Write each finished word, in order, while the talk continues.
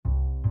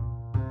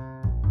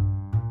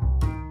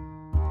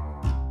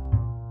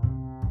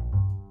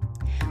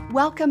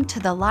Welcome to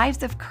the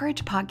Lives of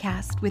Courage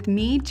podcast with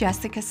me,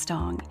 Jessica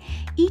Stong.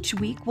 Each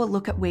week, we'll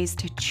look at ways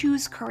to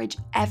choose courage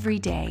every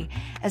day,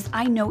 as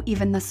I know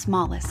even the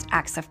smallest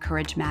acts of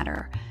courage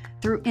matter.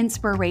 Through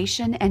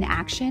inspiration and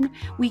action,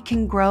 we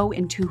can grow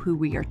into who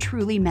we are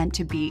truly meant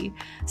to be.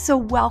 So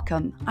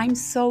welcome. I'm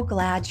so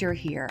glad you're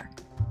here.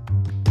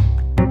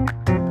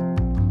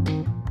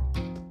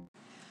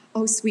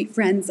 Oh, sweet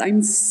friends,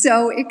 I'm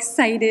so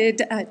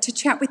excited to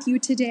chat with you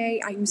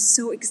today. I'm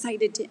so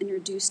excited to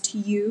introduce to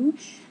you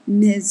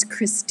Ms.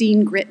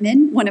 Christine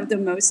Gritman, one of the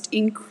most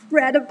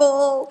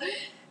incredible,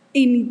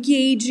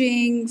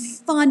 engaging,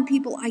 fun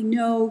people I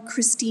know.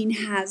 Christine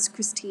has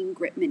Christine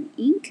Gritman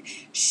Inc.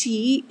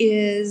 She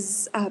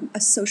is a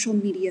social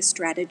media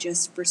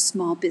strategist for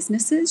small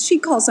businesses. She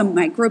calls them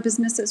micro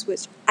businesses,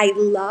 which I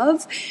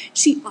love.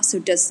 She also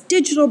does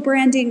digital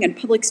branding and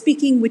public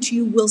speaking, which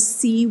you will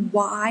see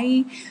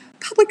why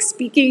public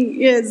speaking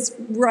is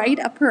right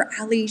up her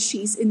alley.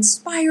 She's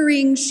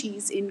inspiring,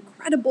 she's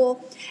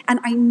incredible, and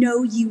I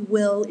know you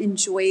will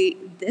enjoy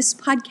this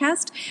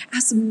podcast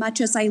as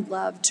much as I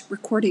loved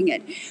recording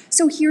it.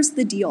 So here's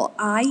the deal.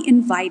 I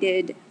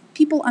invited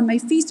people on my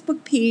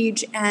Facebook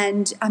page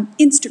and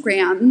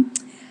Instagram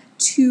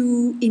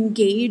to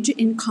engage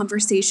in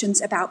conversations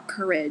about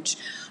courage.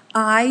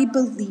 I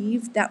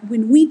believe that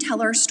when we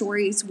tell our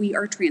stories, we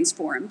are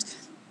transformed.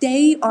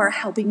 They are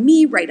helping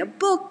me write a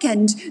book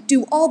and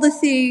do all the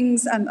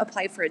things,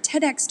 apply for a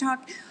TEDx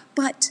talk.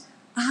 But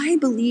I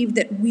believe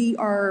that we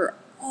are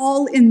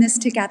all in this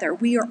together.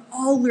 We are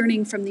all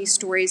learning from these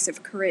stories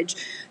of courage.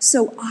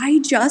 So I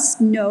just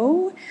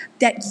know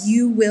that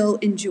you will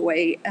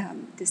enjoy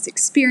this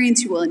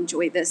experience. You will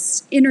enjoy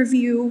this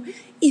interview.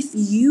 If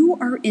you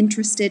are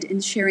interested in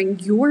sharing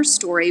your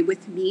story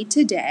with me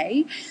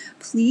today,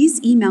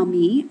 please email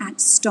me at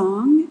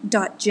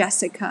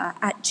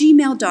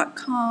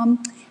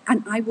stong.jessica@gmail.com,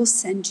 and I will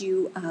send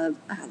you a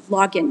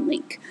login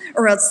link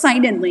or a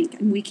sign-in link,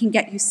 and we can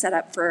get you set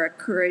up for a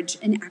Courage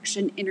in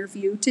Action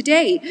interview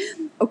today.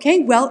 Okay,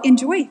 well,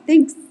 enjoy.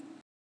 Thanks.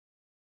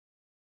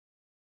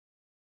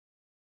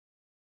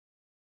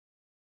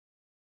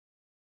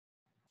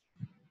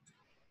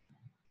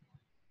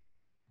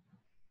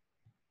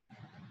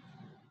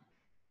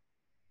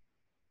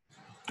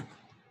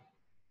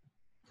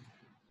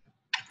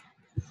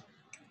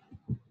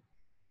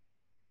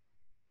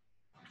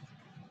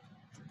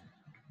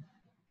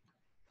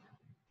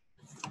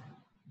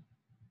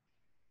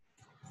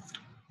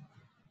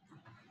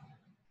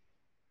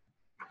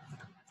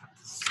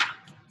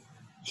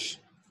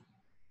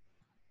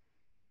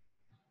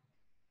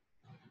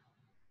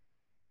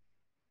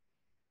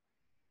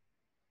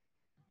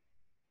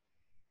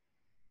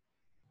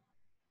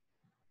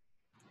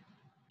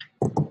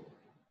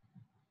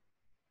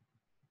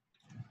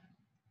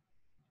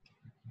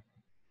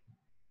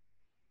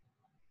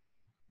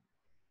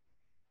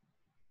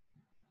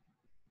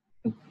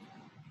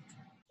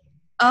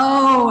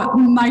 Oh,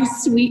 my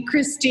sweet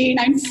Christine,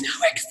 I'm so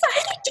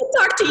excited to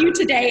talk to you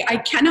today. I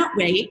cannot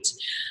wait.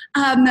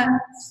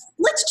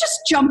 Let's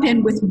just jump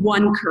in with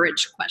one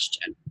courage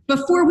question.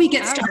 Before we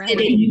get started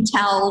and you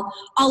tell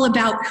all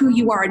about who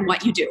you are and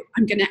what you do,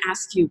 I'm going to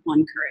ask you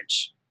one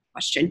courage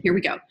question. Here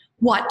we go.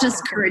 What does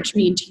courage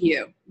mean to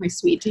you, my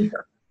sweet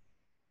dear?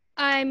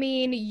 I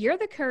mean, you're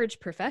the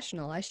courage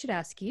professional. I should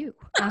ask you.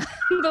 But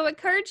what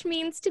courage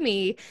means to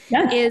me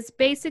is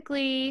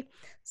basically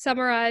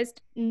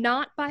summarized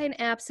not by an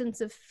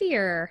absence of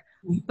fear,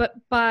 but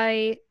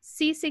by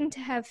ceasing to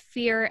have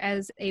fear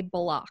as a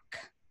block.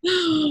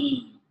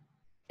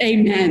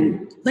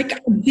 Amen. Like,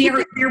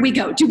 there we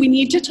go. Do we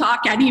need to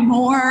talk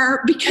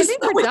anymore? Because I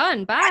think we're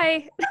done.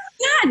 Bye.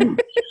 Done.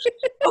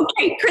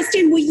 Okay,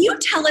 Christine, will you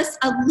tell us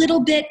a little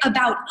bit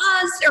about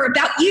us, or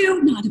about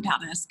you? Not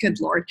about us, good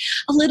Lord.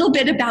 A little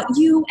bit about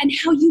you and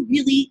how you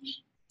really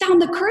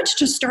found the courage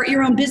to start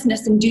your own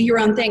business and do your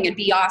own thing and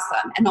be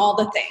awesome and all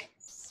the things.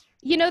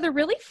 You know, the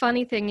really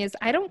funny thing is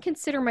I don't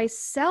consider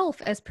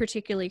myself as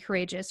particularly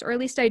courageous, or at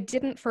least I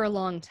didn't for a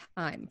long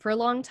time. For a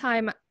long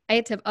time, I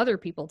had to have other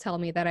people tell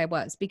me that I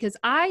was, because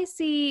I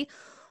see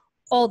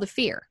all the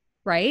fear,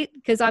 right?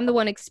 Because I'm the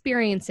one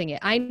experiencing it.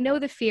 I know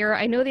the fear,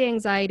 I know the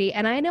anxiety,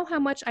 and I know how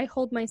much I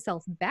hold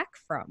myself back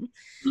from.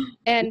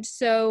 And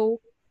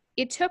so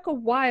it took a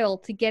while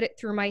to get it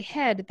through my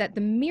head that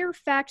the mere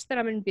fact that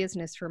I'm in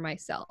business for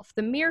myself,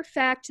 the mere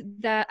fact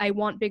that I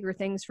want bigger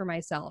things for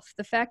myself,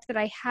 the fact that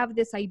I have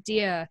this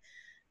idea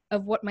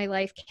of what my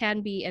life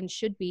can be and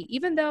should be,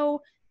 even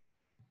though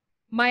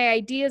my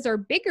ideas are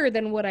bigger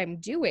than what I'm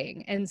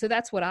doing. And so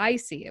that's what I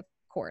see, of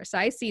course.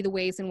 I see the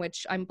ways in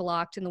which I'm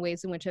blocked and the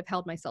ways in which I've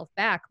held myself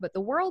back, but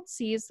the world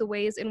sees the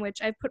ways in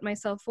which I've put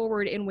myself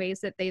forward in ways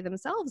that they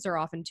themselves are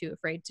often too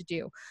afraid to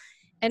do.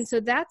 And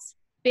so that's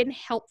been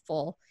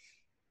helpful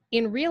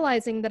in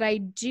realizing that I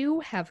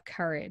do have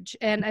courage.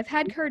 And I've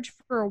had courage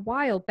for a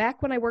while.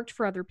 Back when I worked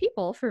for other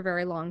people for a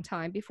very long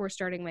time before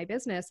starting my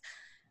business,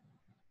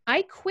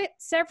 I quit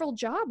several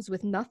jobs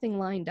with nothing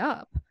lined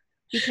up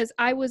because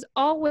I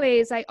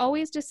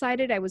always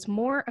decided I was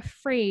more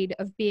afraid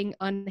of being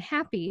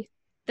unhappy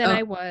than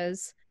I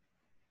was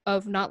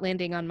of not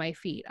landing on my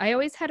feet. I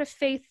always had a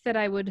faith that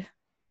I would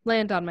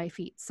land on my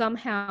feet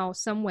somehow,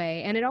 some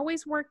way. And it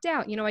always worked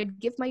out. You know, I'd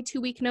give my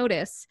 2-week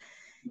notice,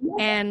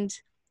 and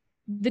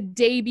the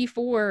day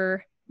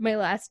before my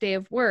last day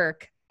of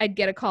work, I'd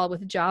get a call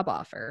with a job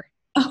offer.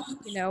 Oh,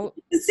 you know,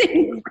 it's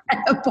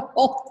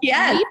incredible.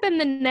 Yes. leap and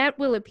the net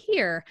will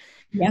appear.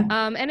 Yeah.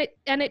 And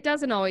it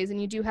doesn't always, and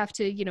you do have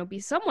to, you know, be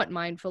somewhat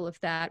mindful of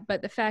that.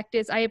 But the fact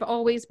is, I have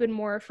always been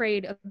more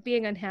afraid of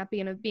being unhappy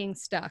and of being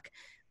stuck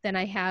than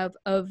I have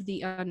of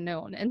the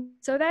unknown. And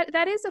so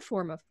that is a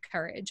form of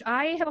courage.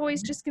 I have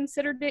always just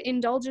considered it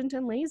indulgent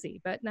and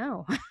lazy, but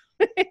no,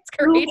 it's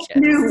courageous. Who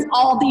knew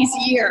all these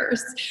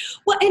years?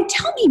 Well, and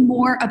tell me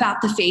more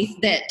about the faith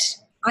that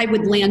I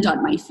would land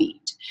on my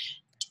feet.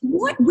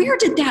 Where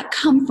did that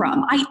come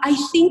from? I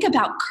think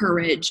about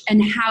courage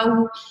and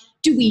how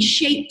do we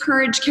shape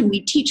courage? Can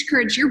we teach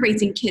courage? You're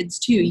raising kids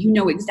too. You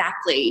know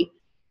exactly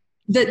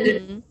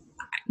the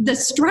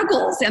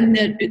struggles and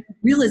the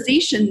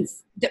realizations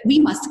that we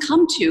must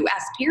come to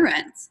as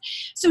parents.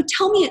 So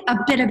tell me a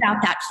bit about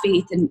that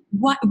faith and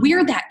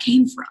where that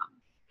came from.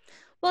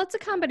 Well, it's a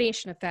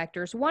combination of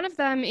factors. One of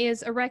them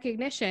is a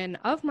recognition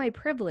of my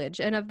privilege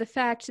and of the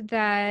fact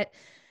that,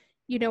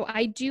 you know,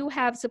 I do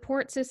have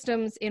support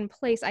systems in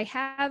place. I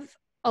have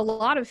a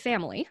lot of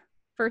family,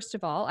 first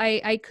of all.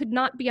 I could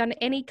not be on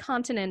any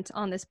continent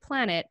on this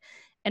planet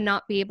and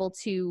not be able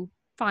to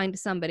find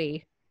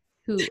somebody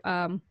who,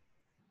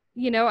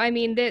 you know, I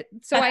mean,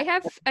 so I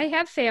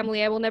have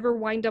family. I will never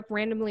wind up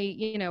randomly,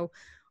 you know,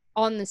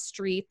 on the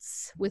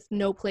streets with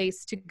no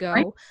place to go.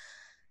 Right.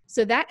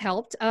 So that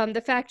helped.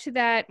 The fact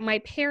that my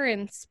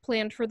parents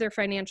planned for their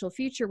financial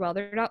future well,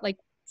 they're not like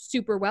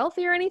super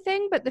wealthy or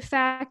anything, but the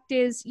fact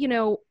is, you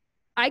know,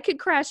 I could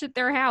crash at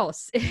their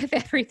house if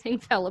everything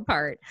fell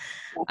apart.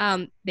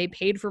 They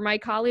paid for my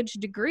college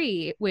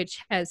degree,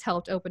 which has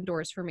helped open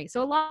doors for me.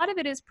 So a lot of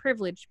it is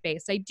privilege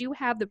based. I do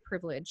have the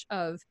privilege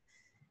of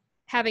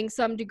having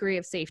some degree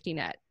of safety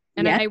net.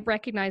 And I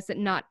recognize that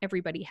not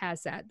everybody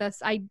has that.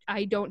 Thus,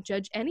 I don't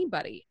judge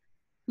anybody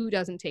who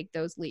doesn't take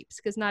those leaps,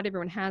 because not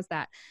everyone has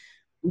that.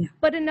 Yeah.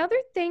 But another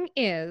thing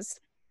is,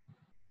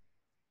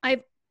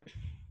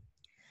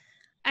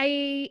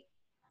 I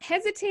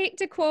hesitate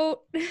to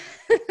quote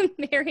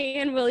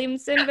Marianne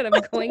Williamson, but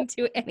I'm going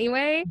to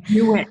anyway.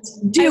 Do it.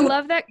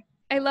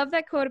 I love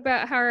that quote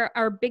about how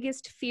our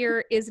biggest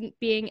fear isn't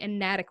being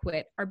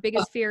inadequate. Our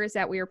biggest fear is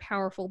that we are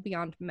powerful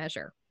beyond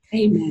measure.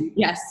 Amen.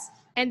 Yes.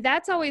 And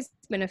that's always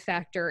been a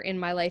factor in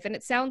my life. And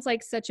it sounds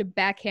like such a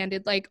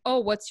backhanded, like, oh,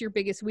 what's your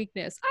biggest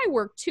weakness? I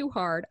work too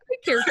hard. I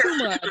care too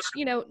much.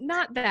 You know,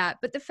 not that.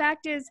 But the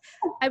fact is,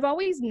 I've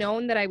always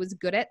known that I was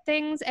good at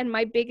things. And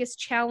my biggest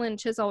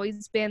challenge has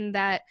always been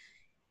that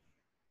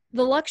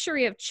the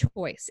luxury of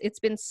choice. It's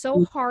been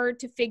so hard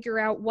to figure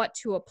out what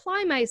to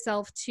apply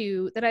myself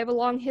to that I have a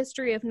long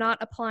history of not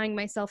applying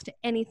myself to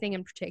anything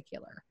in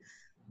particular.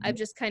 I've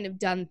just kind of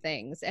done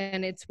things,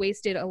 and it's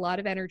wasted a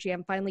lot of energy.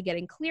 I'm finally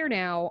getting clear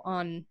now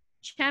on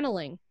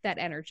channeling that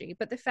energy.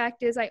 But the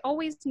fact is, I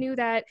always knew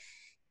that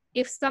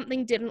if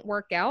something didn't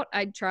work out,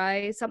 I'd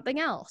try something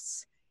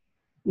else.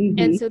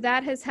 Mm-hmm. And so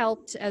that has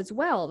helped as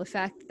well. The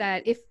fact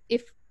that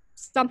if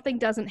something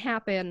doesn't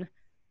happen,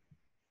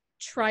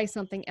 try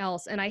something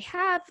else. And I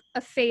have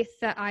a faith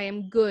that I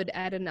am good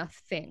at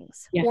enough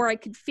things, or I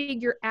could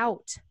figure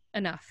out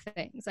enough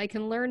things. I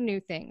can learn new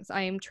things.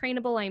 I am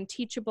trainable. I am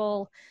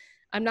teachable.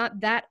 I'm not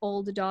that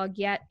old a dog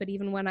yet, but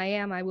even when I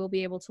am, I will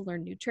be able to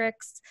learn new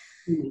tricks.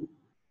 Mm-hmm.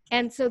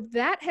 And so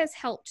that has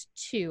helped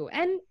too.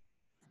 And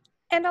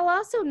I'll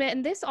also admit,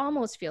 and this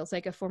almost feels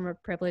like a form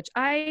of privilege,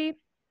 I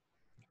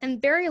am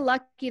very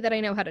lucky that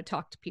I know how to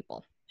talk to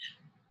people.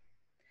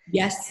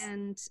 Yes.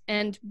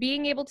 And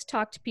being able to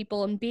talk to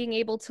people and being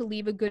able to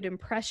leave a good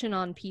impression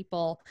on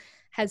people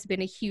has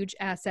been a huge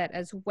asset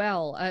as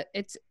well.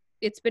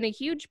 It's been a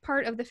huge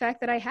part of the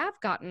fact that I have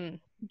gotten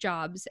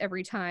jobs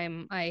every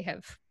time I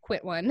have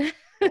quit one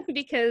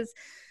because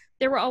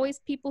there were always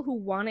people who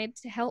wanted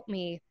to help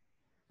me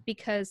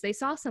because they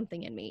saw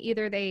something in me.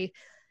 Either they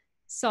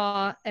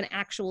saw an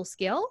actual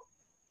skill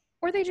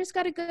or they just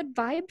got a good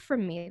vibe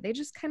from me. They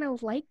just kind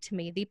of liked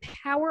me. The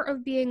power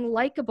of being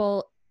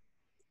likable,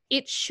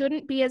 it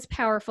shouldn't be as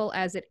powerful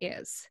as it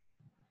is.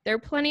 There are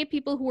plenty of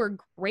people who are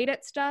great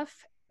at stuff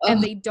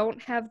and they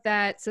don't have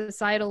that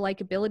societal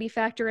likability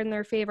factor in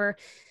their favor.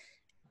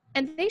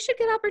 And they should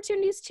get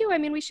opportunities too. I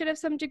mean, we should have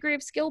some degree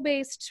of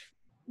skill-based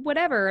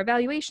whatever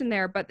evaluation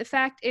there. But the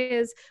fact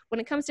is, when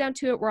it comes down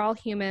to it, we're all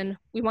human.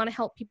 We want to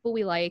help people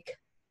we like.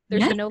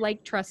 There's a no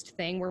like trust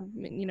thing. We're,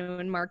 you know,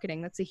 in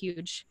marketing, that's a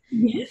huge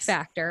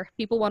factor.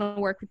 People want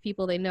to work with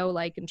people they know,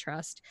 like, and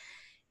trust.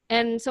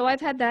 And so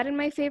I've had that in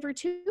my favor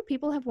too.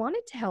 People have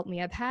wanted to help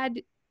me. I've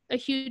had a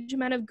huge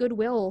amount of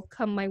goodwill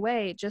come my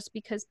way just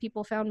because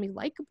people found me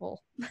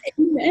likable.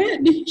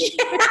 Amen. Yes,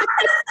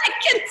 I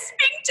can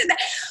speak to that.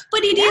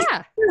 But it is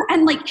true.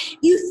 And like,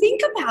 you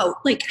think about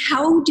like,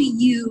 how do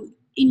you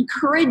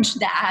encourage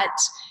that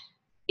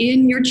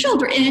in your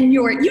children, in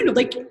your, you know,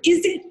 like,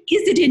 is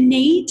it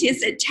innate?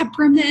 Is it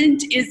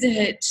temperament? Is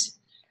it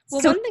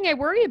Well, So one thing I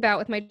worry about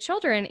with my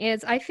children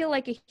is I feel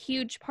like a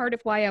huge part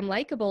of why I'm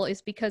likable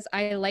is because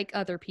I like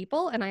other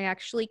people and I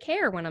actually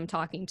care when I'm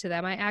talking to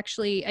them. I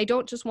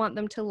don't just want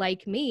them to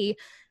like me.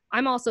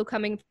 I'm also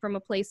coming from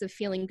a place of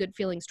feeling good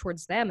feelings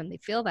towards them, and they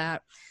feel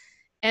that.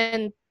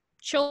 And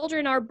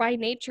children are by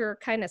nature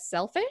kind of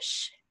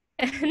selfish.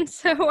 And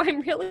so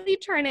I'm really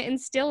trying to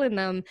instill in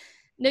them,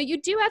 no,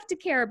 you do have to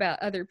care about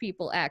other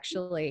people,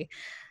 actually.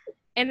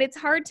 And it's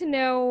hard to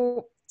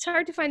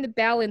find the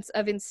balance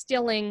of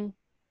instilling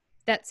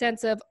that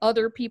sense of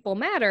other people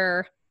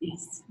matter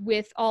yes,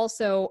 with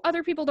also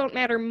other people don't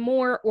matter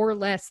more or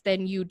less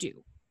than you do.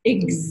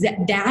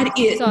 that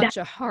is Such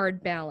a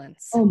hard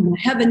balance. oh my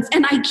heavens.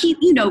 And I keep,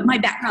 my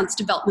background's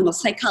developmental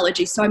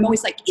psychology, so I'm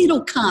always like, it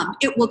will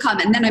come.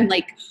 And then I'm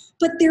like,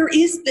 but there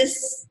is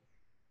this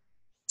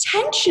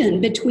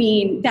tension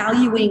between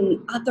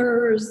valuing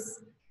others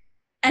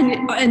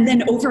and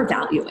then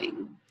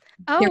overvaluing.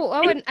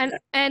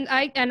 And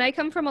I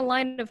come from a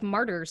line of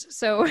martyrs,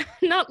 so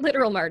not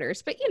literal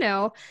martyrs, but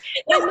my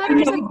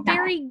mother's a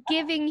very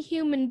giving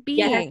human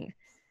being.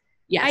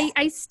 Yes.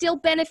 I still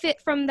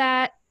benefit from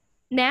that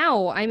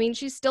now. I mean,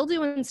 she's still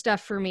doing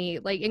stuff for me,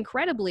 like,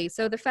 incredibly.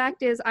 So the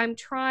fact is, I'm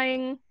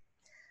trying,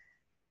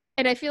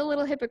 and I feel a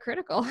little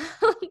hypocritical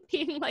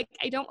being like,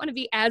 I don't want to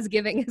be as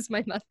giving as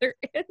my mother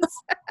is.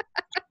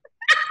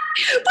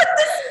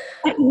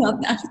 I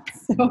love that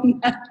so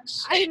much.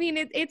 I mean,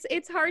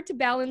 it's hard to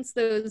balance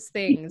those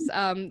things.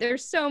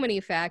 There's so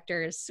many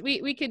factors.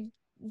 We could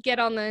get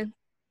on the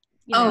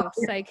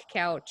psych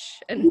couch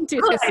and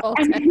do this all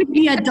day. It would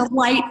be a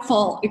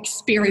delightful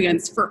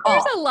experience for all.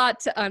 There's a lot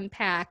to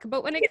unpack,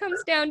 but when it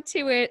comes down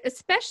to it,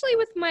 especially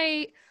with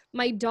my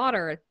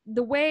daughter,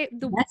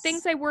 the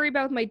things I worry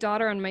about with my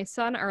daughter and my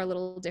son are a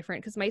little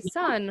different, because my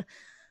son,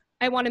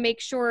 I want to make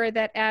sure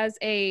that as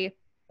a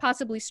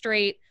possibly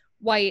straight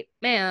white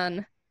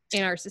man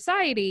in our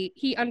society,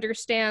 he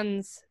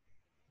understands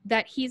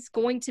that he's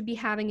going to be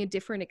having a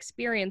different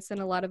experience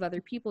than a lot of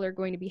other people are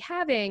going to be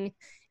having,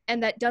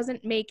 and that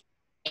doesn't make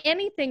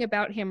anything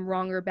about him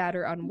wrong or bad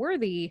or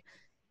unworthy.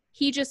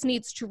 He just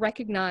needs to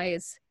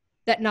recognize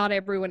that not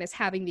everyone is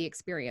having the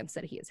experience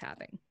that he is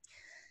having.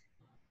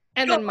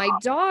 And then my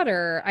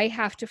daughter, I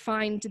have to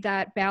find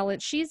that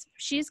balance. She's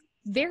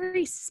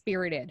very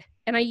spirited.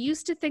 And I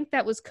used to think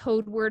that was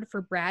code word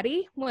for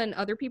bratty when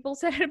other people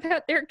said it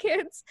about their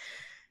kids.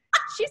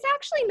 She's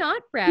actually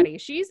not bratty.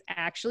 She's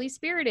actually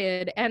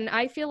spirited. And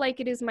I feel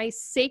like it is my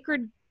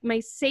sacred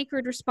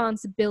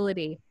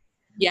responsibility.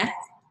 Yes.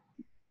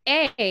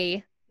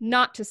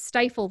 Not to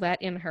stifle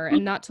that in her,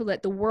 and not to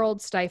let the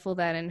world stifle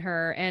that in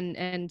her,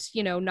 and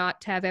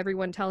not to have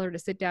everyone tell her to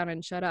sit down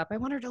and shut up. I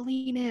want her to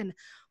lean in,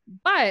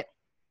 but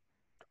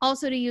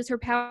also to use her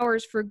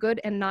powers for good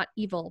and not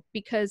evil,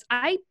 because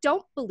I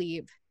don't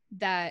believe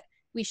that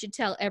we should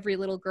tell every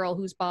little girl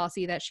who's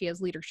bossy that she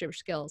has leadership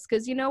skills,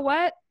 because you know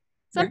what?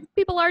 Some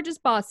people are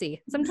just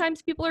bossy.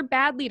 Sometimes people are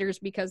bad leaders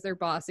because they're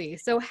bossy.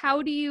 So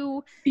how do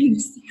you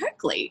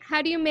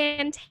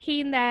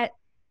maintain that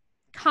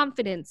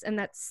confidence and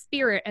that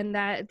spirit and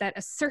that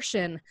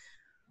assertion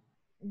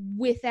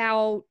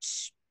without,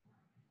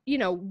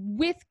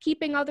 with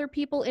keeping other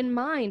people in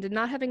mind and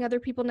not having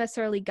other people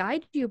necessarily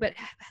guide you, but,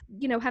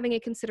 having a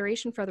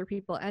consideration for other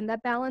people? And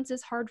that balance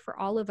is hard for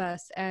all of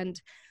us.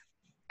 And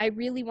I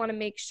really want to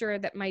make sure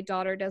that my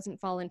daughter doesn't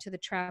fall into the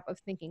trap of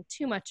thinking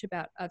too much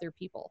about other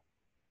people.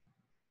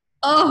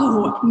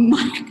 Oh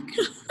my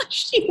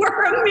gosh,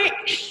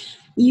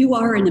 you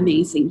are an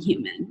amazing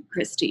human,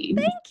 Christine.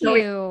 Thank so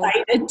you.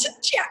 Excited to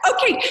chat.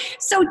 Okay,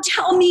 so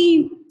tell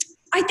me,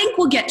 I think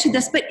we'll get to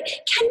this, but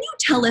can you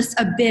tell us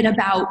a bit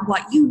about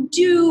what you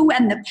do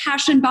and the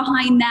passion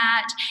behind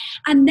that?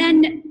 And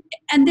then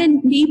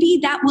maybe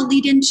that will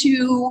lead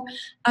into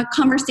a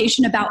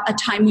conversation about a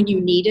time when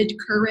you needed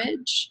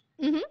courage.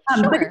 Mm-hmm,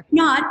 sure. But if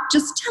not,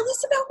 just tell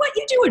us about what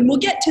you do and we'll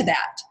get to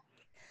that.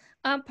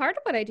 Part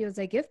of what I do is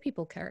I give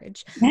people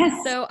courage.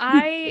 Yes. So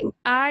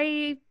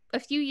I a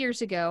few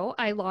years ago,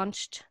 I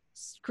launched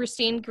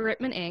Christine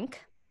Gritman Inc.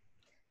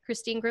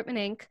 Christine Gritman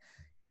Inc.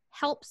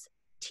 helps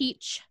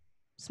teach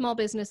small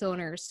business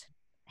owners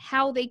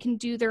how they can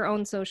do their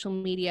own social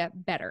media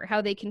better,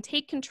 how they can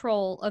take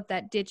control of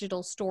that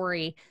digital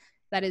story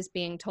that is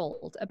being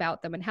told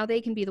about them, and how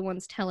they can be the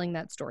ones telling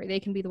that story. They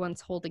can be the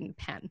ones holding the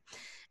pen.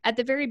 At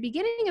the very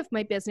beginning of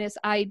my business,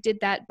 I did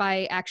that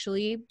by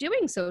actually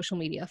doing social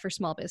media for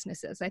small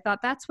businesses. I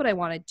thought that's what I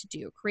wanted to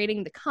do,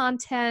 creating the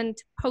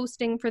content,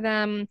 posting for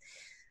them.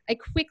 I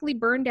quickly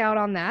burned out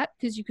on that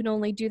because you can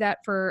only do that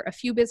for a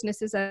few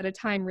businesses at a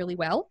time really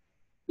well.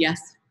 Yes.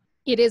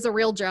 It is a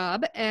real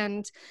job.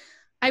 And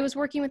I was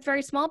working with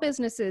very small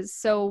businesses,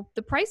 so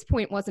the price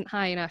point wasn't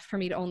high enough for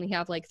me to only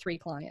have like 3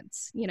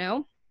 clients,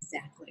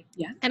 Exactly.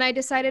 Yeah. And I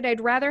decided I'd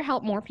rather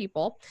help more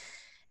people.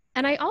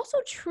 And I also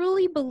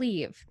truly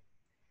believe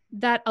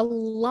that a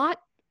lot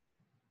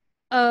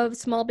of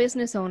small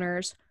business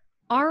owners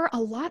are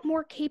a lot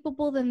more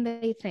capable than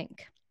they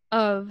think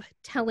of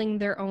telling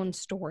their own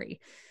story.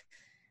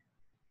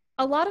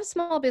 a lot of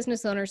small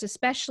business owners,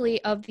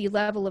 especially of the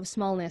level of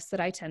smallness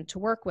that I tend to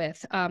work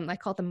with, I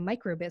call them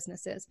micro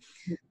businesses.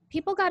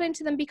 People got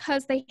into them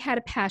because they had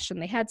a passion.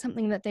 They had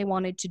something that they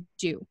wanted to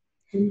do.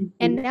 Mm-hmm.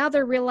 And now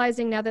they're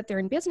realizing, now that they're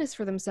in business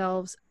for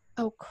themselves,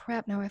 oh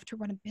crap, now I have to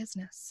run a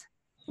business.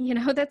 You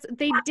know,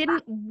 they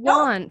didn't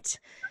want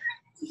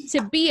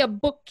to be a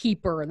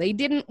bookkeeper. They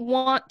didn't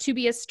want to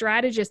be a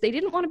strategist. They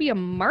didn't want to be a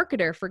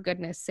marketer, for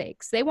goodness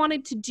sakes. They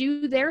wanted to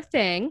do their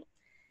thing.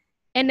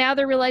 And now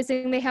they're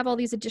realizing they have all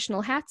these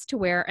additional hats to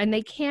wear, and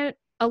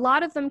a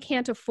lot of them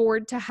can't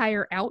afford to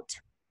hire out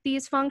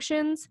these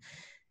functions.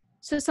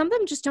 So some of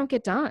them just don't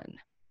get done.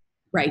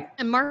 Right.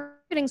 And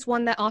marketing's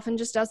one that often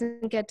just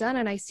doesn't get done.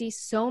 And I see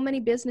so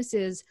many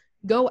businesses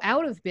go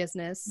out of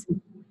business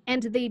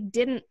and they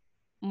didn't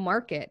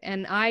market.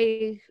 And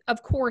I,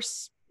 of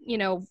course, you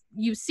know,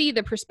 you see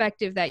the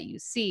perspective that you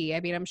see. I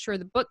mean, I'm sure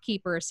the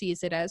bookkeeper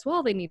sees it as,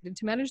 well, they needed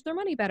to manage their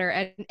money better.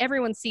 And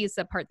everyone sees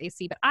the part they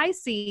see. But I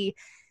see,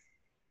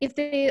 if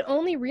they had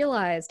only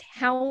realized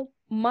how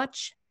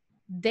much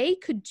they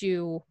could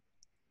do,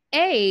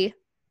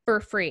 for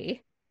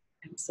free.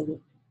 Absolutely.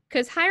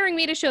 Because hiring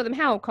me to show them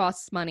how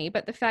costs money.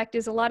 But the fact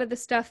is, a lot of the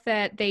stuff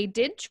that they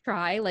did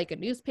try, like a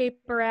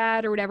newspaper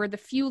ad or whatever, the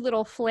few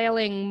little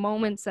flailing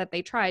moments that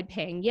they tried,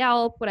 paying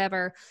Yelp,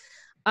 whatever,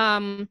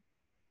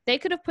 they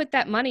could have put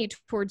that money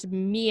towards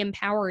me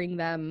empowering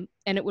them,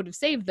 and it would have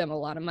saved them a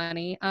lot of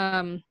money.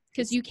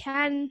 Because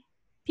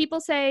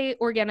people say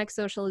organic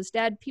social is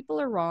dead.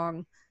 People are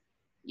wrong.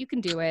 You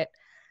can do it.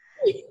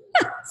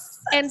 Yes.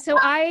 And so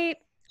a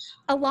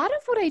lot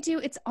of what I do,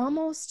 it's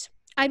almost,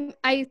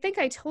 I think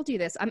I told you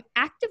this, I'm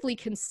actively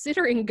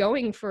considering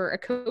going for a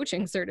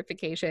coaching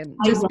certification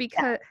just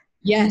because,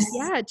 yes.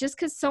 Yeah, just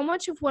because so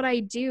much of what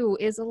I do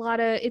is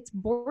it's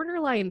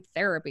borderline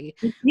therapy.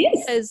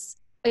 Yes. Because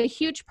a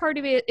huge part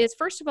of it is,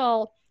 first of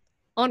all,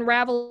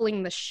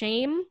 unraveling the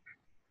shame,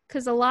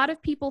 because a lot of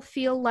people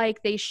feel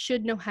like they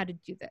should know how to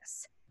do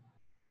this.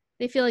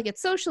 They feel like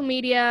it's social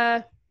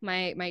media.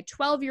 My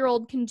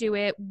 12-year-old can do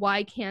it.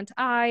 Why can't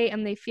I?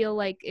 And they feel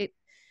like it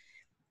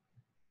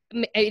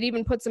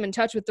even puts them in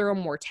touch with their own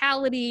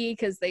mortality,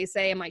 because they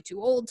say, am I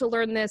too old to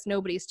learn this?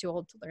 Nobody's too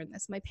old to learn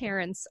this. My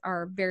parents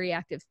are very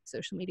active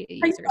social media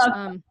users.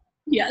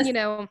 Yes. You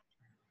know,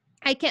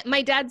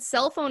 my dad's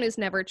cell phone is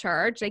never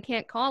charged. I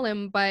can't call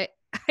him, but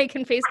I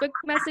can Facebook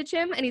message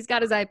him, and he's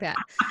got his iPad.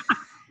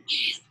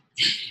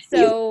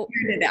 So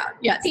you figured it out.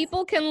 Yes.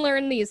 People can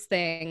learn these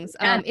things.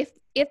 Yeah.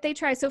 If they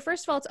try. So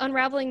first of all, it's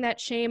unraveling that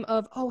shame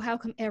of, oh, how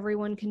come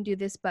everyone can do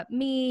this but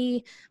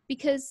me?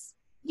 Because,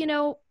 you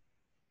know,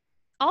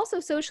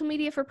 also social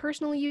media for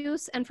personal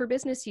use and for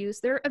business use,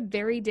 they're a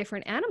very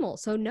different animal.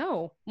 So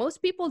no,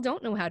 most people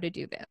don't know how to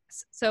do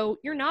this. So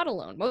you're not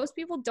alone. Most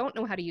people don't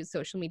know how to use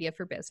social media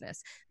for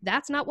business.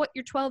 That's not what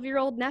your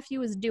 12-year-old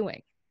nephew is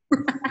doing.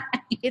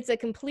 It's a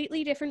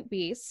completely different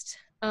beast.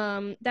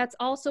 That's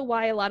also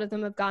why a lot of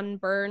them have gotten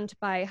burned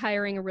by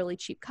hiring a really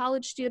cheap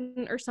college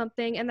student or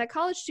something. And that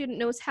college student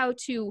knows how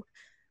to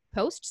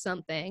post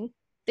something.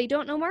 They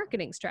don't know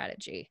marketing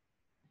strategy.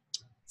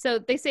 So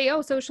they say,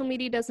 oh, social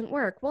media doesn't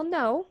work. Well,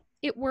 no,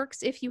 it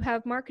works if you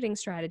have marketing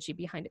strategy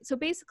behind it. So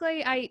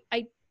basically, I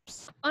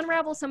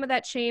unravel some of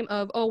that shame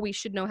of, oh, we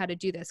should know how to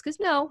do this. Because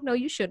no,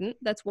 you shouldn't.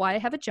 That's why I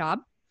have a job.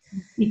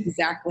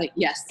 Exactly.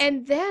 Yes.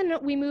 And then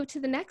we move to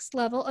the next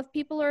level of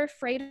people are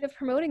afraid of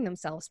promoting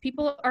themselves.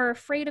 People are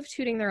afraid of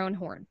tooting their own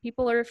horn.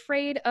 People are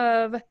afraid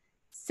of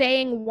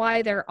saying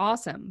why they're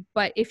awesome.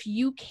 But if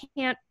you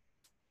can't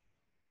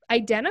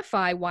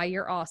identify why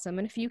you're awesome,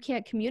 and if you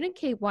can't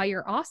communicate why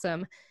you're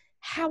awesome,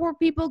 how are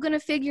people going to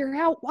figure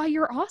out why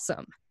you're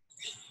awesome?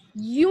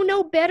 You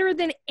know better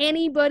than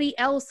anybody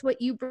else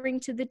what you bring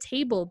to the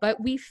table,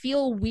 but we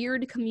feel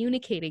weird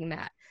communicating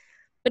that.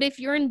 But if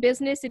you're in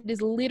business, it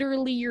is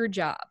literally your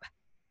job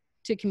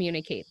to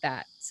communicate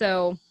that.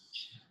 So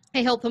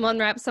I help them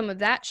unwrap some of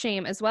that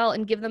shame as well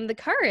and give them the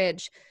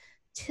courage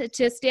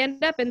to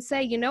stand up and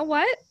say, you know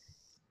what?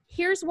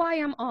 Here's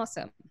why I'm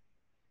awesome.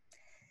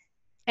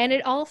 And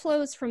it all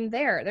flows from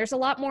there. There's a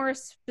lot more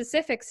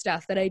specific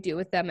stuff that I do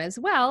with them as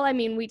well. I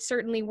mean, we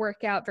certainly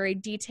work out very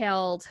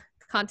detailed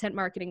content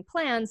marketing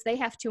plans. They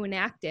have to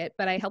enact it,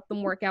 but I help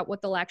them work out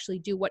what they'll actually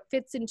do, what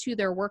fits into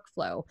their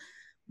workflow,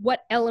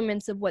 what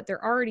elements of what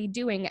they're already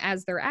doing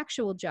as their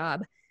actual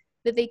job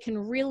that they can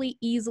really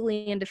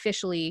easily and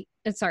efficiently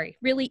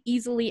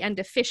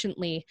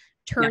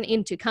turn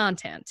into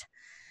content.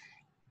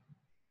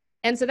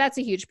 And so that's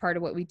a huge part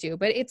of what we do.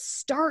 But it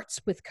starts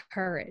with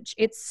courage.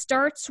 It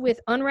starts with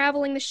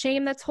unraveling the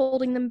shame that's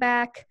holding them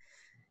back,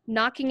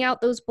 knocking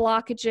out those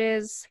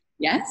blockages.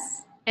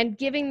 Yes. And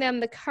giving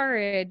them the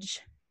courage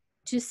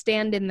to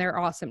stand in their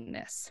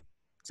awesomeness.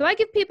 So I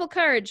give people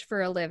courage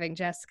for a living,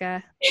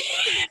 Jessica.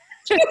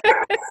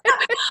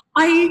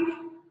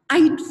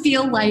 I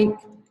feel like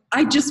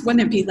I just want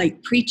to be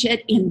like, preach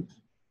it and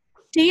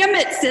damn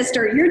it,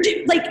 sister,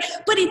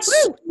 but it's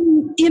so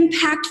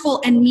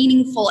impactful and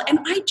meaningful. And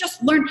I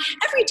just learn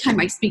every time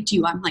I speak to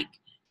you, I'm like,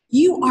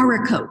 You are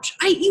a coach.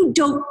 You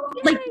don't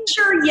like,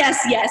 sure, yes,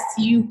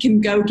 you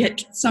can go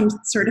get some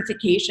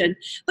certification,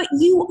 but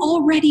you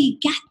already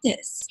get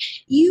this.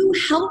 You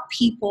help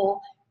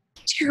people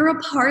tear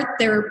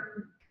apart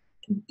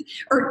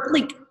or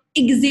like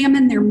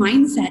examine their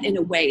mindset in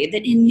a way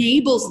that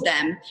enables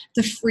them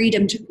the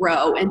freedom to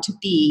grow and to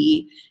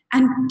be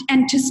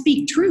and to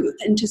speak truth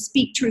and to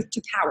speak truth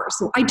to power.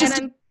 So and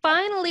I'm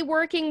finally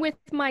working with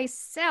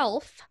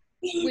myself,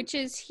 which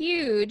is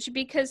huge,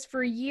 because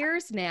for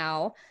years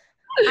now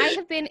I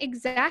have been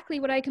exactly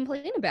what I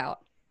complain about.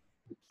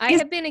 I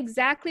have been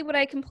exactly what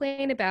I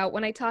complain about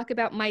when I talk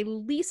about my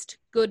least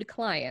good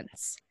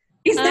clients.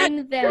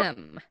 I'm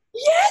them.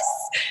 Yes.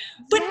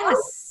 But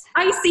yes.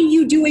 I see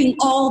you doing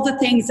all the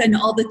things and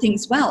all the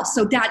things well.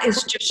 So that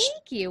is just.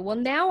 Thank you. Well,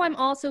 now I'm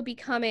also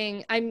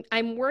becoming,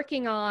 I'm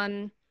working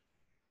on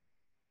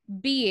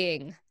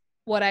being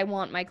what I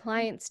want my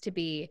clients to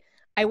be.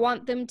 I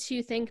want them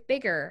to think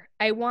bigger.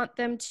 I want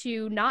them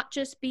to not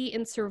just be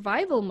in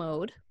survival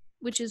mode,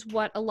 which is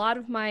what a lot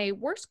of my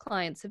worst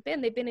clients have been.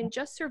 They've been in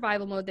just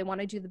survival mode. They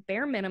want to do the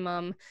bare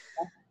minimum.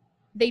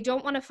 They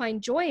don't want to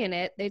find joy in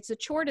it. It's a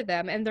chore to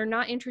them, and they're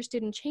not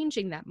interested in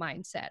changing that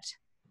mindset.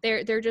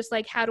 They're just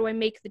like, how do I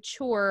make the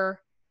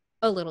chore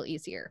a little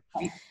easier?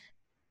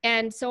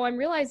 And so I'm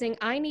realizing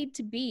I need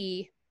to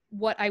be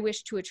what I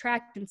wish to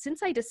attract. And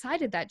since I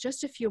decided that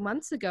just a few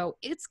months ago,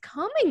 it's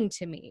coming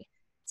to me.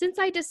 Since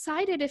I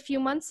decided a few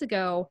months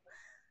ago,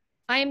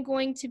 I am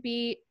going to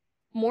be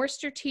more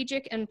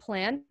strategic and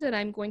planned, and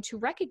I'm going to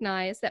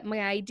recognize that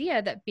my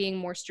idea that being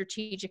more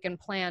strategic and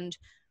planned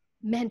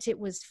meant it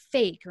was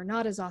fake or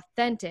not as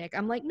authentic.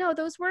 I'm like, no,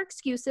 those were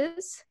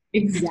excuses.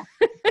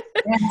 Exactly.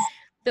 Yes.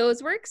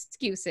 Those were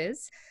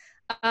excuses.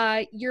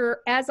 You're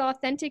as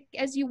authentic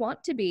as you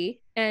want to be.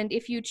 And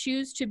if you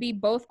choose to be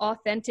both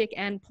authentic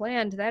and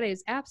planned, that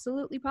is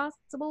absolutely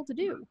possible to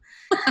do.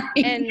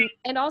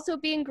 And also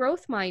being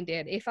growth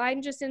minded. If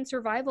I'm just in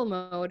survival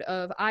mode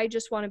of, I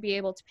just want to be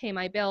able to pay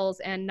my bills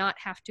and not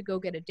have to go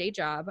get a day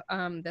job.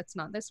 That's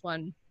not this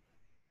one.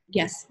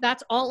 Yes.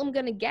 That's all I'm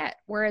going to get.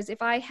 Whereas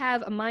if I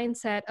have a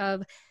mindset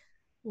of,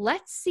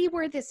 let's see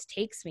where this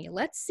takes me.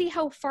 Let's see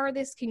how far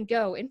this can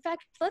go. In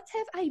fact, let's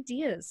have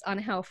ideas on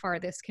how far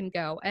this can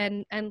go.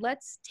 And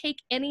let's take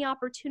any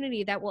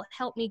opportunity that will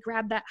help me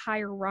grab that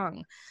higher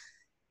rung.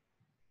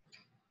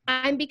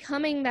 I'm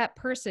becoming that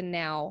person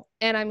now,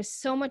 and I'm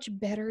so much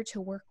better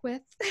to work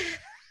with.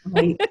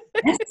 Right.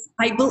 Yes,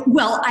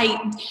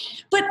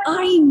 but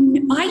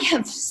I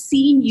have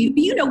seen you,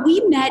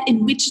 we met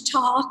in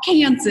Wichita,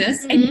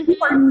 Kansas, and you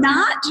are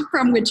not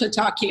from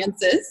Wichita,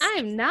 Kansas. I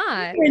am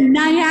not. You're in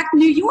Nyack,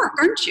 New York,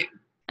 aren't you?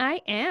 I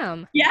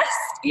am. Yes.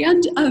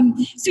 And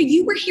so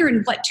you were here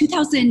in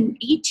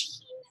 2018?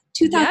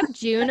 Yep,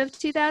 June of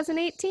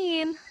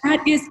 2018.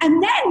 That is,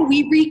 and then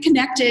we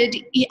reconnected.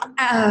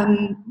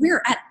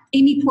 We're at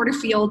Amy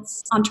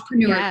Porterfield's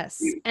Entrepreneur.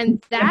 Yes,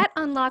 and that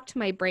unlocked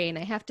my brain,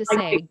 I have to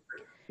say.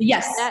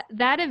 Yes.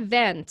 That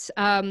event,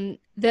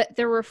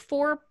 there were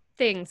 4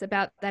 things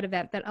about that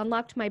event that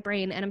unlocked my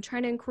brain, and I'm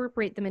trying to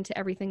incorporate them into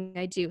everything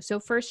I do. So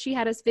first, she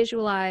had us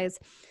visualize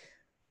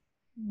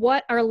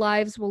what our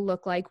lives will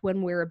look like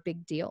when we're a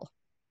big deal,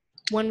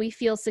 when we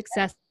feel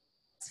successful,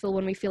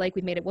 when we feel like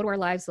we've made it. What do our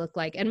lives look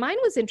like? And mine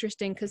was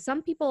interesting because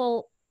some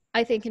people,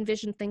 I think,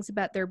 envision things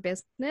about their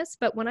business,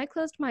 but when I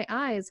closed my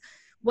eyes,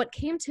 what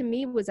came to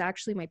me was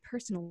actually my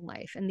personal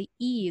life and the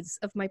ease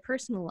of my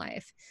personal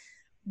life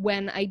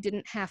when I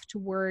didn't have to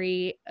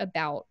worry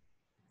about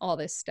all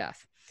this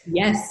stuff.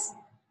 Yes.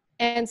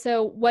 And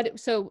so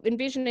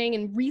envisioning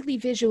and really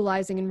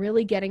visualizing and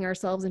really getting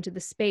ourselves into the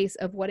space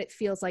of what it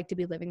feels like to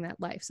be living that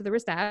life. So there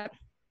was that.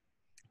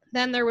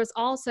 Then there was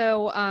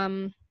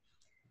also,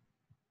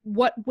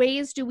 what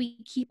ways do we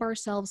keep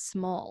ourselves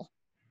small?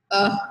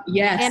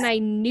 Yes. And I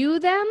knew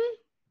them,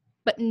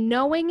 but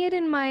knowing it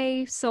in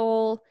my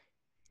soul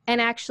and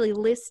actually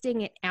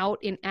listing it out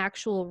in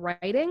actual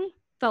writing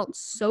felt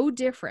so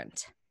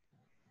different.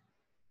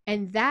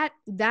 And that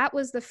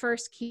was the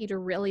first key to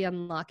really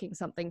unlocking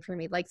something for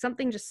me. Like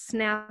something just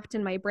snapped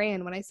in my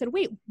brain when I said,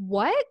 wait,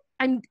 what?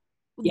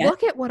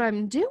 Look at what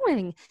I'm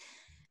doing.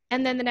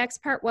 And then the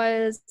next part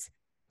was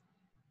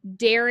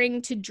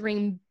daring to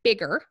dream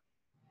bigger.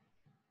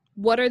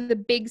 What are the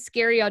big,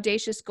 scary,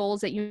 audacious goals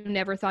that you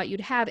never thought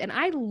you'd have? And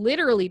I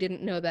literally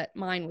didn't know that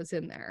mine was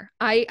in there.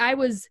 I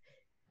was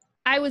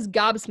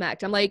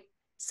gobsmacked. I'm like,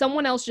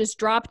 someone else just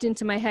dropped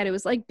into my head. It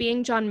was like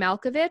being John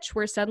Malkovich,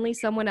 where suddenly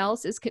someone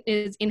else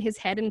is in his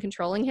head and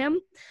controlling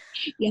him.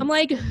 Yes. I'm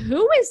like,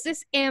 who is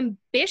this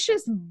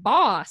ambitious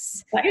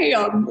boss?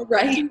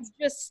 Right.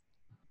 Just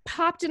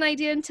popped an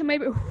idea into my,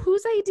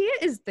 whose idea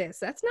is this?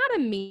 That's not a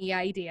me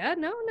idea.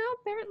 No,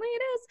 apparently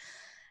it is.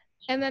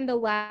 And then the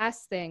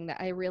last thing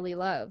that I really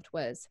loved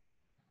was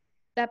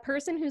that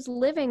person who's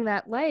living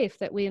that life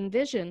that we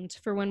envisioned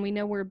for when we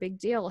know we're a big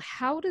deal.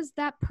 How does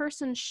that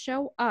person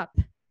show up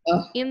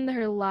in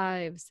their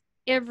lives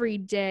every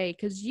day?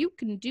 Because you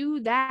can do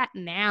that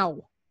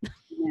now.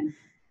 Yeah.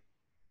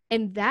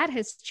 And that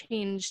has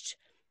changed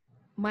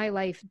my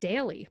life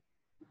daily.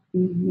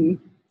 Mm-hmm.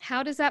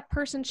 how does that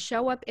person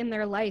show up in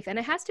their life? And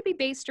it has to be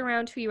based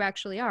around who you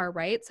actually are,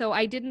 right? So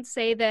I didn't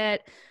say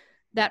that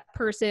that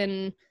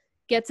person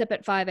gets up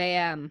at 5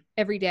 a.m.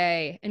 every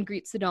day and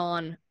greets the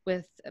dawn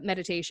with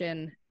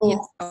meditation.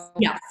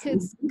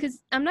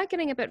 Because I'm not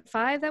getting up at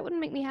 5. That wouldn't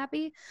make me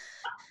happy.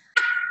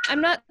 I'm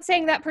not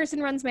saying that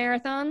person runs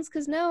marathons,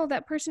 because no,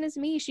 that person is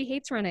me. She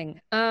hates running.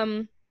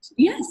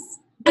 Yes.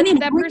 I mean,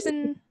 that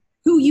person,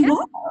 who you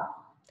are.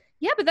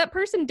 Yeah, but that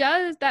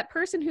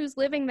person who's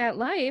living that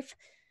life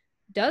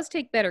does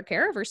take better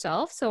care of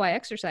herself. So I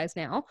exercise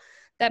now.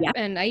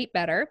 And I eat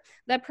better.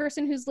 That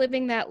person who's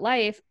living that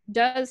life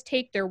does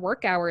take their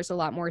work hours a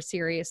lot more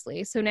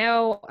seriously. So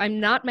now I'm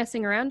not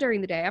messing around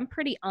during the day. I'm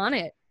pretty on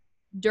it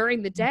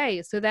during the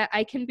day so that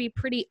I can be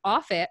pretty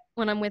off it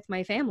when I'm with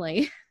my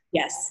family.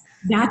 Yes,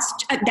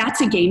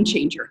 that's a game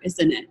changer,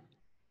 isn't it?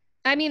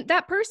 I mean,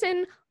 that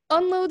person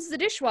unloads the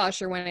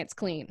dishwasher when it's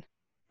clean.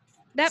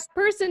 That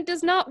person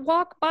does not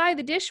walk by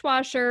the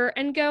dishwasher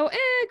and go,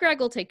 Greg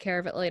will take care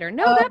of it later.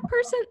 No,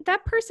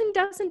 that person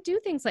doesn't do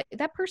things like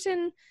that.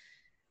 Person,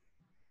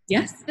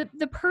 yes,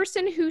 the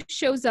person who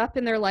shows up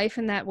in their life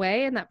in that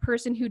way, and that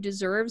person who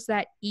deserves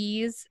that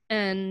ease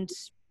and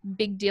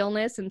big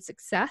dealness and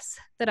success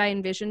that I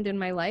envisioned in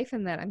my life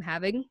and that I'm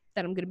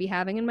going to be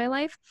having in my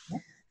life. Yeah.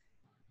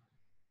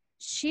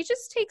 She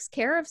just takes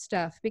care of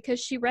stuff because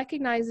she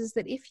recognizes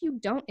that if you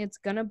don't, it's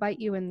going to bite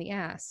you in the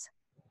ass.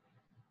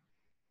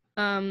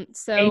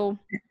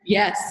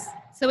 Yes.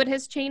 So it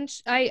has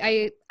changed.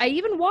 I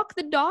even walk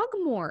the dog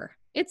more.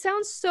 It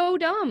sounds so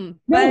dumb,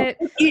 but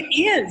no,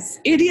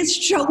 it is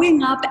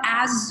showing up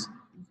as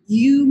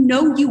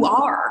you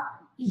are,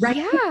 right?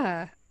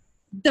 Yeah.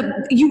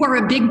 You are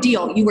a big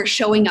deal. You were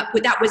showing up.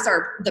 That was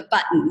the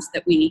buttons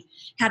that we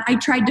had. I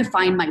tried to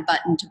find my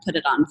button to put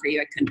it on for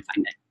you. I couldn't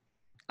find it.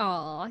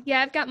 Oh,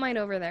 yeah, I've got mine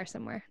over there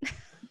somewhere.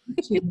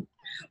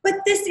 But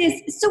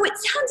so it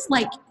sounds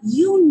like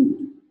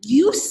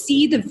you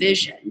see the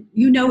vision.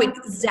 You know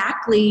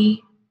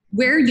exactly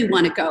where you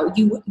want to go.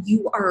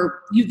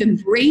 You've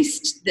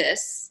embraced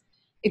this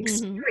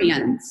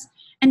experience.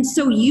 And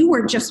so you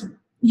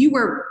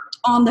were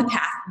on the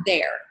path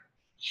there.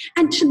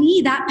 And to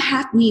me, that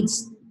path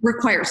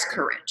requires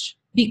courage,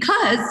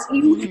 because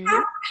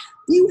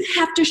you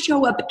have to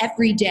show up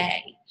every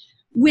day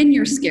when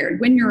you're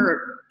scared,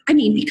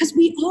 because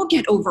we all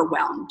get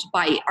overwhelmed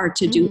by our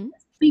to-do list.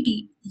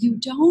 Maybe you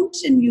don't,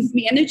 and you've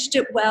managed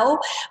it well,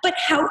 but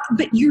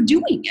you're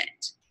doing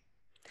it.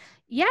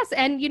 Yes.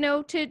 And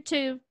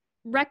to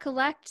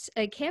recollect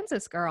a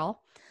Kansas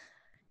girl,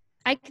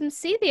 I can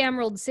see the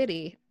Emerald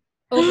City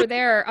over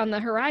there on the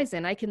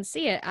horizon. I can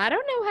see it. I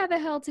don't know how the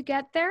hell to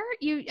get there.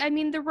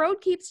 The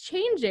road keeps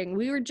changing.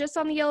 We were just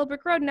on the Yellow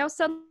Brick Road. Now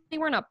suddenly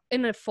we're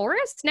in a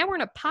forest. Now we're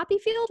in a poppy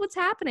field. What's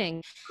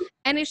happening?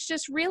 And it's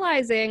just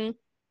realizing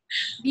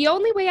the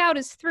only way out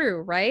is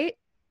through, right?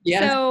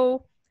 Yeah.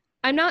 So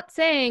I'm not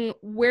saying,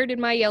 where did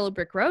my Yellow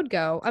Brick Road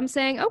go? I'm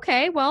saying,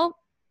 okay, well,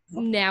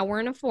 now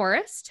we're in a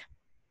forest.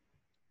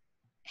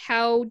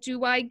 How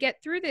do I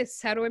get through this?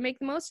 How do I make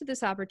the most of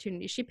this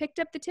opportunity? She picked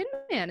up the Tin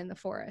Man in the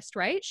forest,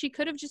 right? She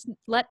could have just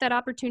let that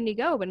opportunity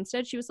go, but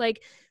instead she was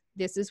like,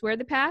 this is where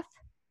the path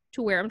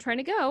to where I'm trying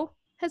to go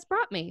has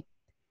brought me.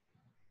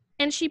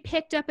 And she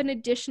picked up an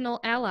additional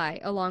ally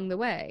along the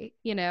way,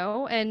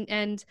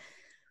 and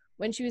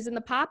when she was in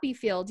the poppy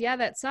field, yeah,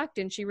 that sucked.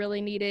 And she really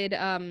needed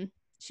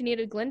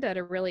Glinda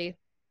to really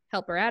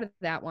help her out of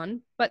that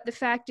one. But the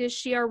fact is,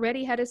 she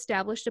already had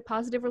established a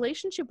positive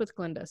relationship with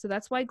Glinda. So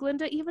that's why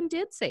Glinda even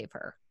did save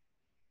her.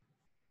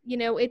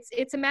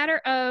 It's a matter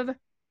of,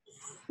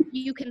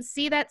 you can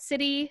see that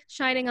city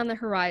shining on the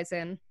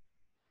horizon.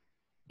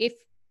 If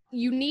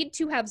you need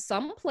to have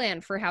some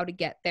plan for how to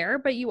get there,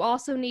 but you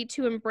also need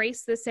to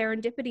embrace the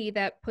serendipity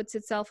that puts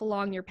itself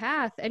along your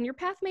path. And your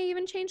path may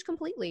even change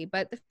completely.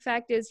 But the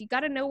fact is, you got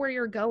to know where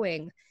you're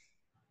going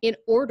in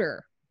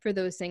order for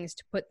those things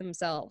to put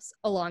themselves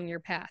along your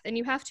path. And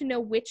you have to know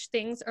which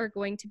things are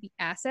going to be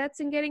assets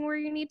in getting where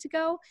you need to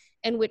go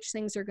and which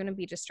things are going to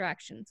be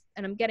distractions.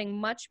 And I'm getting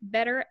much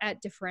better at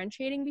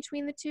differentiating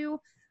between the two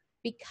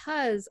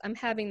because I'm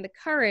having the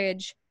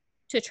courage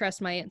to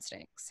trust my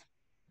instincts.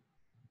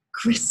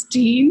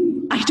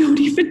 Christine, I don't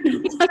even know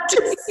what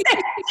to say.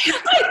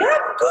 I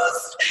have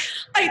goose.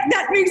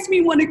 That makes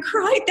me want to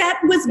cry.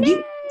 That was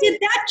you. Did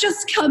that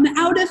just come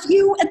out of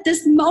you at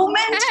this moment?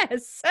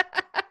 Yes.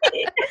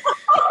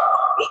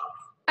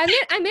 I'm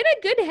in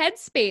a good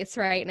headspace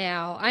right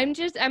now. I'm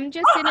just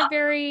in a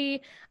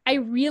very, I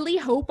really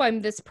hope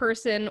I'm this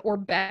person or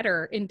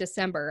better in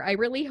December. I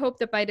really hope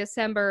that by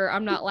December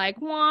I'm not like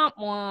womp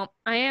womp.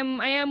 I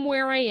am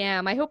where I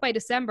am. I hope by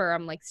December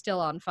I'm like still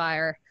on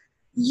fire.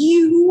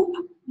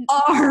 You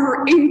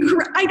are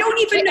incredible. I don't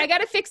even know. I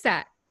gotta fix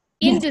that.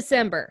 In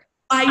December,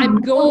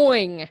 I'm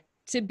going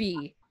to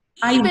be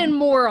even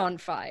more on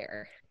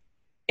fire.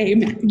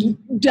 Amen.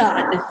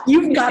 Done.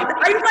 You've got,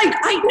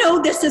 I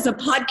know this is a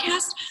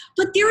podcast,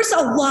 but there's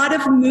a lot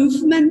of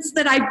movements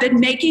that I've been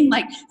making,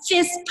 like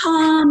fist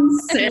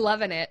pumps. I'm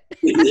loving it.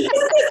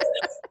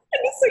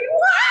 It's like,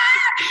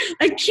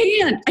 I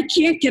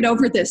can't get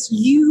over this.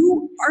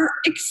 You are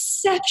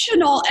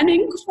exceptional and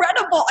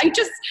incredible.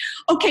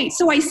 Okay,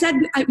 so I said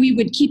we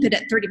would keep it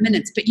at 30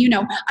 minutes, but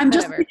I'm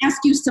just going to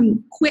ask you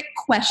some quick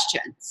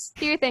questions.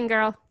 Do your thing,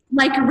 girl.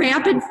 Like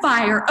rapid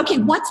fire. Okay,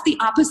 what's the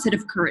opposite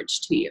of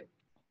courage to you?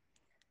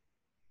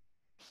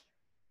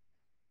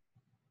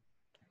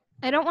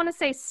 I don't want to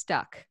say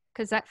stuck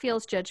because that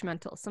feels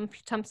judgmental.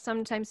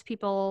 Sometimes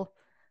people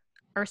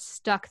are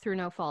stuck through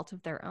no fault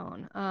of their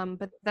own.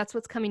 But that's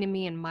what's coming to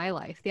me in my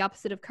life. The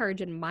opposite of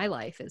courage in my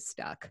life is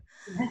stuck.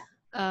 Yeah.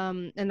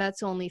 And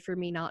that's only for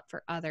me, not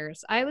for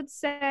others. I would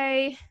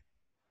say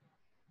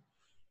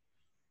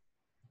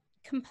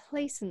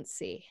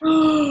complacency.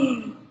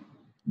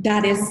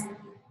 That is,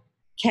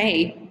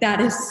 Kay,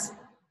 that is,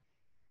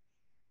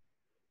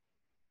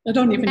 I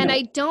don't even know. And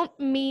I don't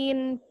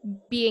mean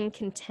being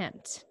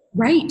content.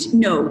 Right.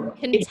 No.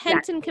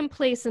 Content and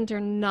complacent are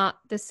not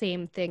the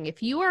same thing.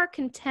 If you are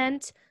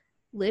content,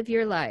 live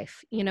your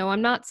life.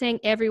 I'm not saying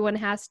everyone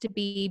has to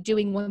be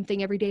doing one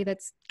thing every day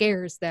that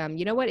scares them.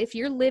 You know what? If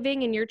you're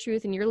living in your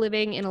truth and you're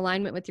living in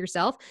alignment with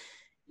yourself,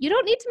 you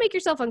don't need to make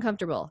yourself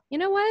uncomfortable. You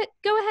know what?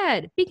 Go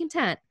ahead. Be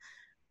content.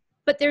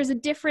 But there's a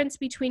difference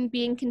between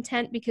being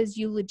content because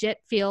you legit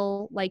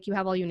feel like you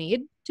have all you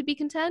need to be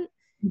content,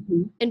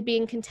 and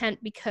being content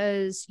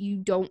because you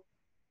don't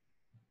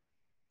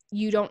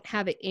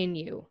have it in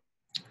you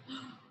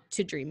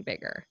to dream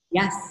bigger.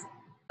 Yes.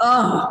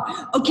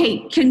 Oh,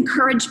 okay. Can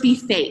courage be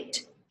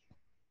faked?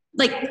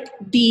 Can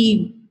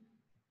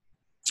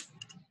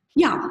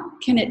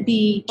it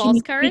be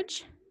false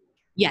courage?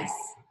 Yes.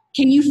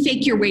 Can you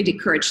fake your way to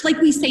courage?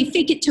 Like we say,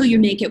 fake it till you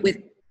make it with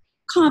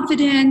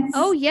confidence.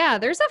 Oh yeah.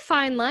 There's a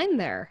fine line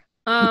there.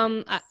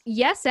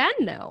 Yes and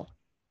no.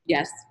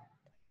 Yes.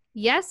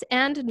 Yes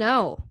and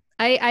no.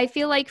 I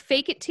feel like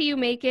fake it till you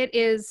make it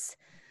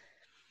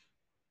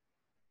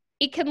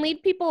it can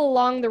lead people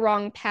along the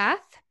wrong path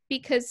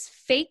because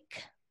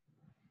fake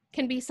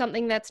can be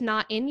something that's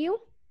not in you.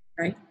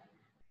 Right.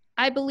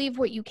 I believe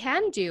what you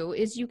can do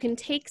is you can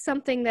take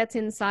something that's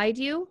inside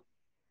you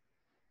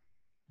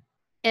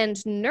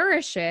and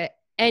nourish it,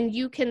 and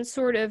you can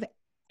sort of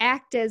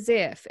act as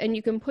if, and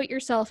you can put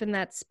yourself in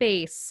that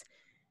space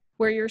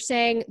where you're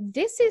saying,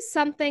 this is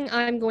something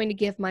I'm going to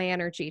give my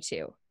energy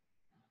to.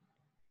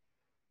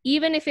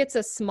 Even if it's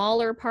a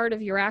smaller part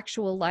of your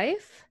actual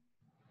life,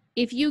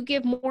 if you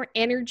give more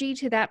energy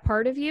to that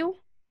part of you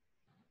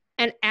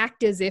and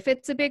act as if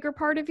it's a bigger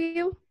part of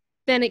you,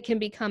 then it can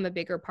become a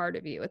bigger part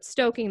of you. It's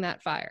stoking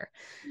that fire.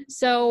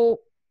 So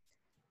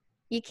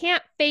you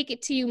can't fake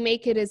it till you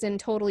make it as in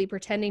totally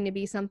pretending to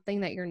be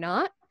something that you're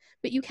not,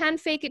 but you can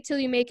fake it till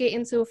you make it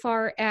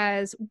insofar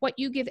as what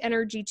you give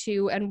energy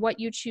to and what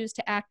you choose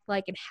to act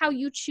like and how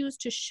you choose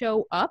to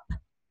show up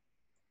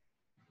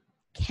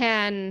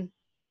can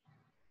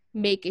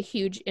make a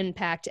huge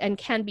impact and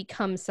can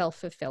become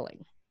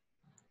self-fulfilling.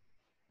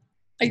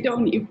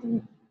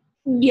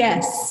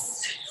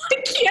 Yes.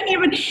 I can't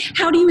even.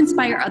 How do you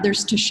inspire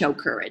others to show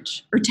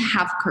courage or to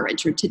have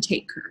courage or to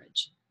take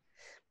courage?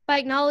 By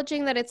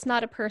acknowledging that it's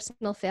not a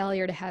personal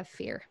failure to have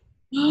fear.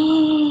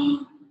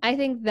 I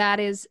think that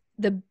is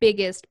the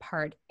biggest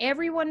part.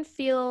 Everyone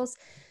feels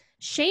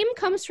shame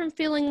comes from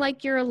feeling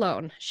like you're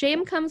alone.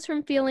 Shame comes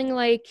from feeling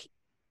like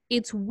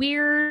it's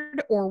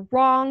weird or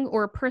wrong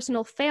or a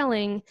personal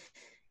failing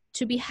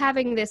to be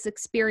having this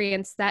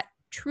experience that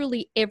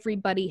truly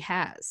everybody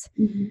has.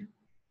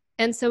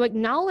 And so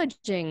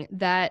acknowledging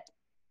that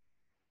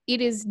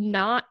it is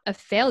not a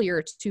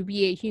failure to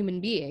be a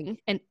human being,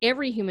 and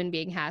every human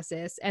being has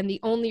this, and the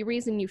only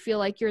reason you feel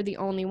like you're the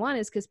only one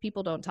is because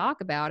people don't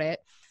talk about it.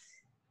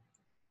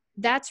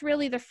 That's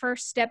really the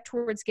first step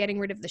towards getting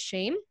rid of the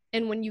shame.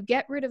 And when you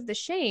get rid of the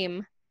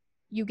shame,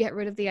 you get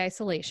rid of the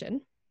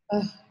isolation.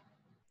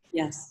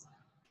 Yes.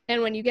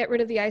 And when you get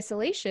rid of the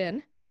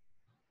isolation,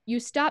 you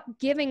stop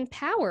giving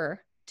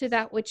power to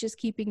that which is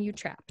keeping you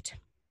trapped.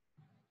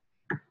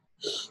 Oh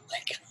my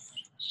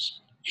gosh.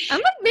 I'm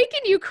like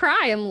making you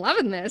cry. I'm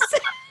loving this.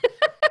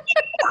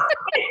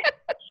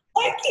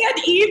 I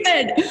can't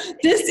even.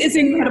 This is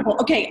incredible.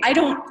 Okay,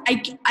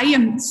 I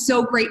am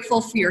so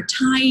grateful for your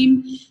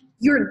time,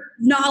 your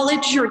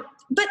knowledge,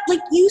 but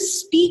like you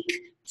speak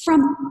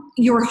from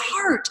your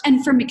heart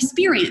and from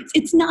experience.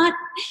 It's not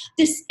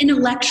this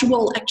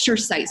intellectual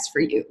exercise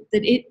for you,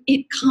 that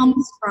it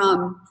comes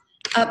from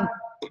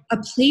a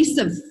place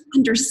of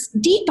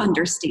deep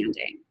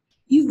understanding.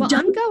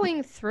 I'm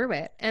going through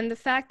it. And the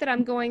fact that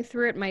I'm going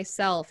through it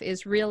myself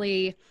is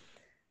really,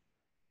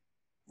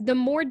 the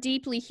more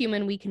deeply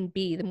human we can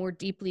be, the more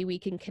deeply we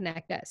can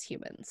connect as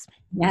humans.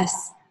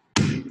 Yes.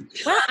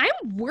 Well,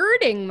 I'm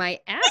wording my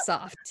ass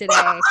off today.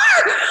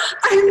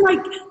 I'm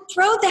like,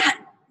 throw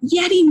that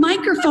Yeti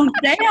microphone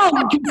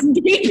down because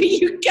maybe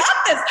you got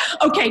this.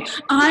 Okay,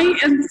 I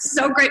am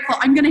so grateful.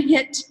 I'm going to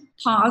hit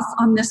pause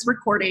on this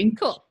recording.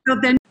 Cool. So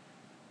then.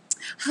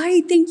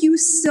 Hi, thank you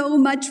so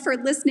much for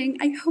listening.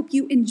 I hope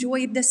you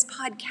enjoyed this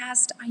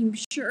podcast. I'm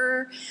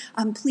sure.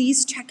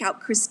 Please check out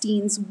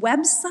Christine's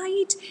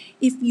website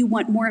if you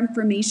want more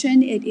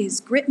information. It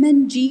is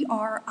Gritmon,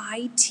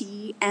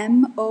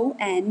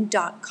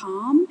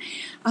 GRITMON.com.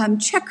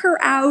 Check her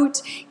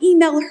out,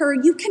 email her.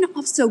 You can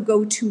also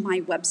go to my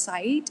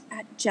website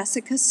at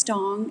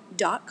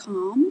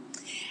jessicastong.com.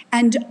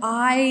 And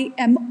I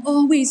am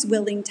always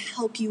willing to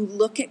help you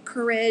look at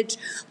courage,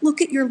 look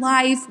at your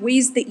life,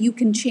 ways that you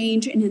can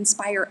change and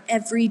inspire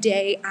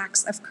everyday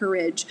acts of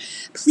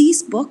courage.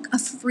 Please book a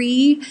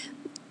free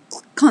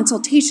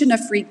consultation, a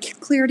free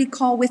clarity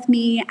call with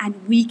me,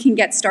 and we can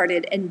get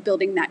started in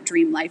building that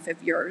dream life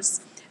of yours.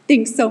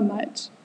 Thanks so much.